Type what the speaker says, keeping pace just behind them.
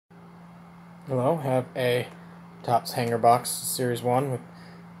Hello, have a Topps Hanger Box Series 1 with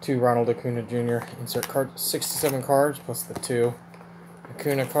 2 Ronald Acuna Jr. insert cards, 67 cards plus the 2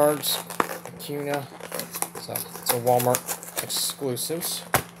 Acuna cards. Acuna, so it's a Walmart exclusives.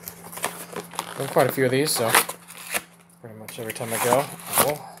 There's quite a few of these, so pretty much every time I go, I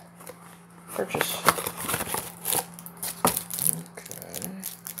will purchase. Okay.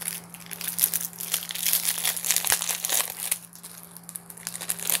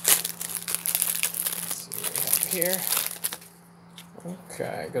 Here.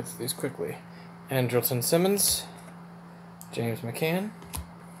 Okay, go through these quickly. Andrelton Simmons, James McCann,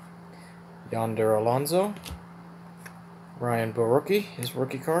 Yonder Alonso, Ryan Borucki, his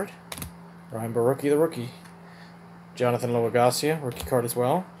rookie card, Ryan Borucki the rookie, Jonathan Loagasia, rookie card as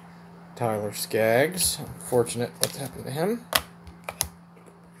well, Tyler Skaggs, unfortunate what's happened to him,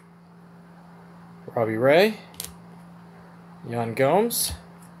 Robbie Ray, Jan Gomes,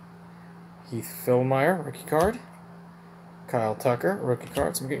 Heath Philmeyer, rookie card. Kyle Tucker, rookie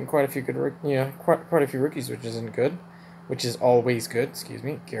cards. I'm getting quite a few good, quite a few rookies, which isn't good, which is always good. Excuse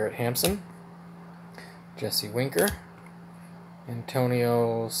me. Garrett Hampson, Jesse Winker,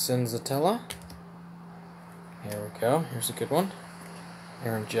 Antonio Senzatella. Here we go. Here's a good one.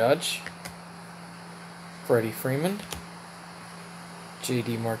 Aaron Judge, Freddie Freeman,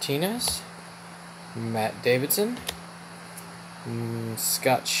 J.D. Martinez, Matt Davidson,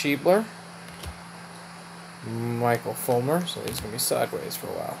 Scott Schiebler, Michael Fulmer, so he's going to be sideways for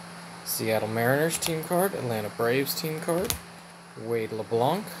a while. Seattle Mariners team card, Atlanta Braves team card, Wade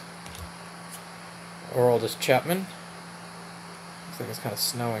LeBlanc, Aroldis Chapman, looks like it's kind of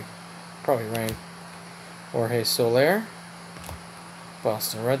snowing, probably rain, Jorge Soler,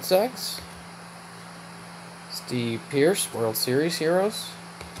 Boston Red Sox, Steve Pearce, World Series Heroes,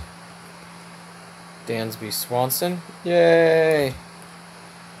 Dansby Swanson, yay,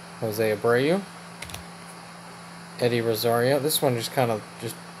 Jose Abreu, Eddie Rosario. This one just kind of,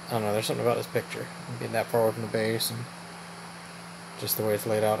 I don't know, there's something about this picture. I'm getting that far away from the base and just the way it's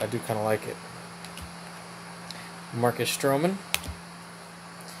laid out, I do kind of like it. Marcus Stroman,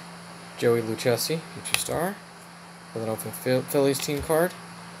 Joey Lucchesi, future star, Philadelphia Phillies team card,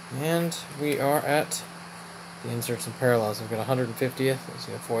 and we are at the inserts and parallels. We've got 150th, you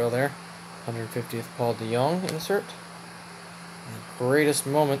see a foil there, 150th Paul DeJong insert, and Greatest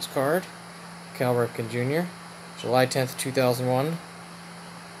Moments card, Cal Ripken Jr., July 10th, 2001.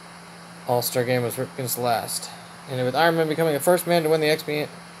 All-Star Game was Ripken's last. And with Ironman becoming the first man to win the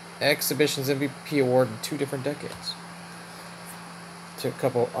Exhibition's MVP award in 2 different decades. Took a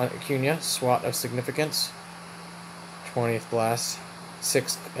couple on Acuna, SWAT of significance. 20th blast,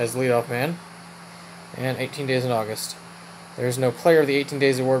 6th as leadoff man. And 18 days in August. There's no player of the 18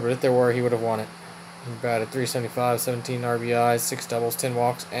 days award, but if there were, he would have won it. He batted .375, 17 RBIs, 6 doubles, 10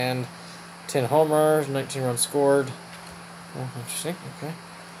 walks, and 10 homers, 19 runs scored. Oh, interesting. Okay.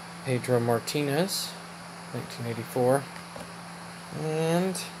 Pedro Martinez, 1984.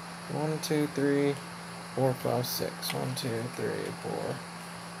 And 1, 2, 3, 4, 5, 6. 1, 2, 3, 4,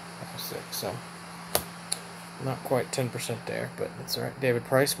 5, 6. So, not quite 10% there, but that's alright. David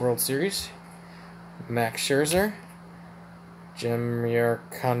Price, World Series. Max Scherzer. Jamier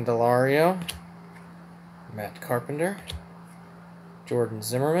Candelario. Matt Carpenter. Jordan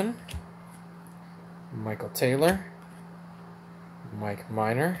Zimmerman. Michael Taylor, Mike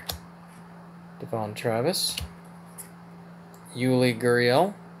Minor, Devon Travis, Yuli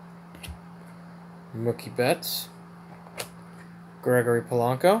Gurriel, Mookie Betts, Gregory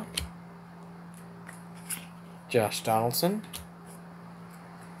Polanco, Josh Donaldson,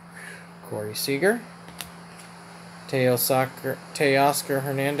 Corey Seager, Teoscar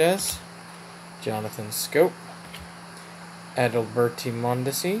Hernandez, Jonathan Scope, Adalberto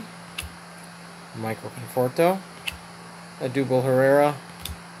Mondesi, Michael Conforto, Adubel Herrera,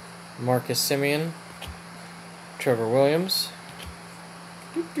 Marcus Semien, Trevor Williams,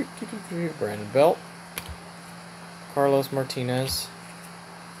 Brandon Belt, Carlos Martinez,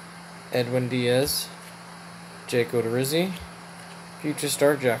 Edwin Diaz, Jake Odorizzi, future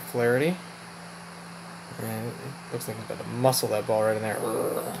star Jack Flaherty, and it looks like he's about to muscle that ball right in there.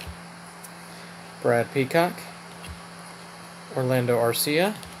 Brad Peacock, Orlando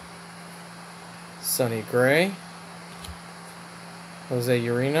Arcia, Sonny Gray, Jose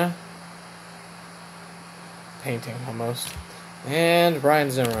Urena, painting almost, and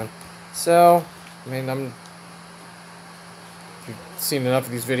Brian Zimmerman. So, I mean, if you've seen enough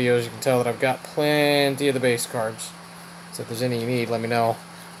of these videos, you can tell that I've got plenty of the base cards. So if there's any you need, let me know.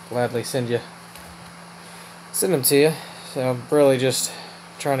 Gladly send them to you. So I'm really just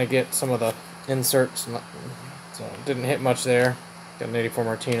trying to get some of the inserts. So didn't hit much there. Got an 84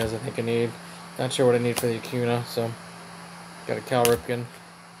 Martinez I think I need. Not sure what I need for the Acuna, so got a Cal Ripken.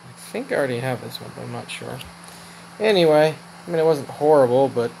 I think I already have this one, but I'm not sure. Anyway, I mean, it wasn't horrible,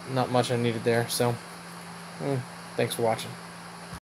 but not much I needed there, so thanks for watching.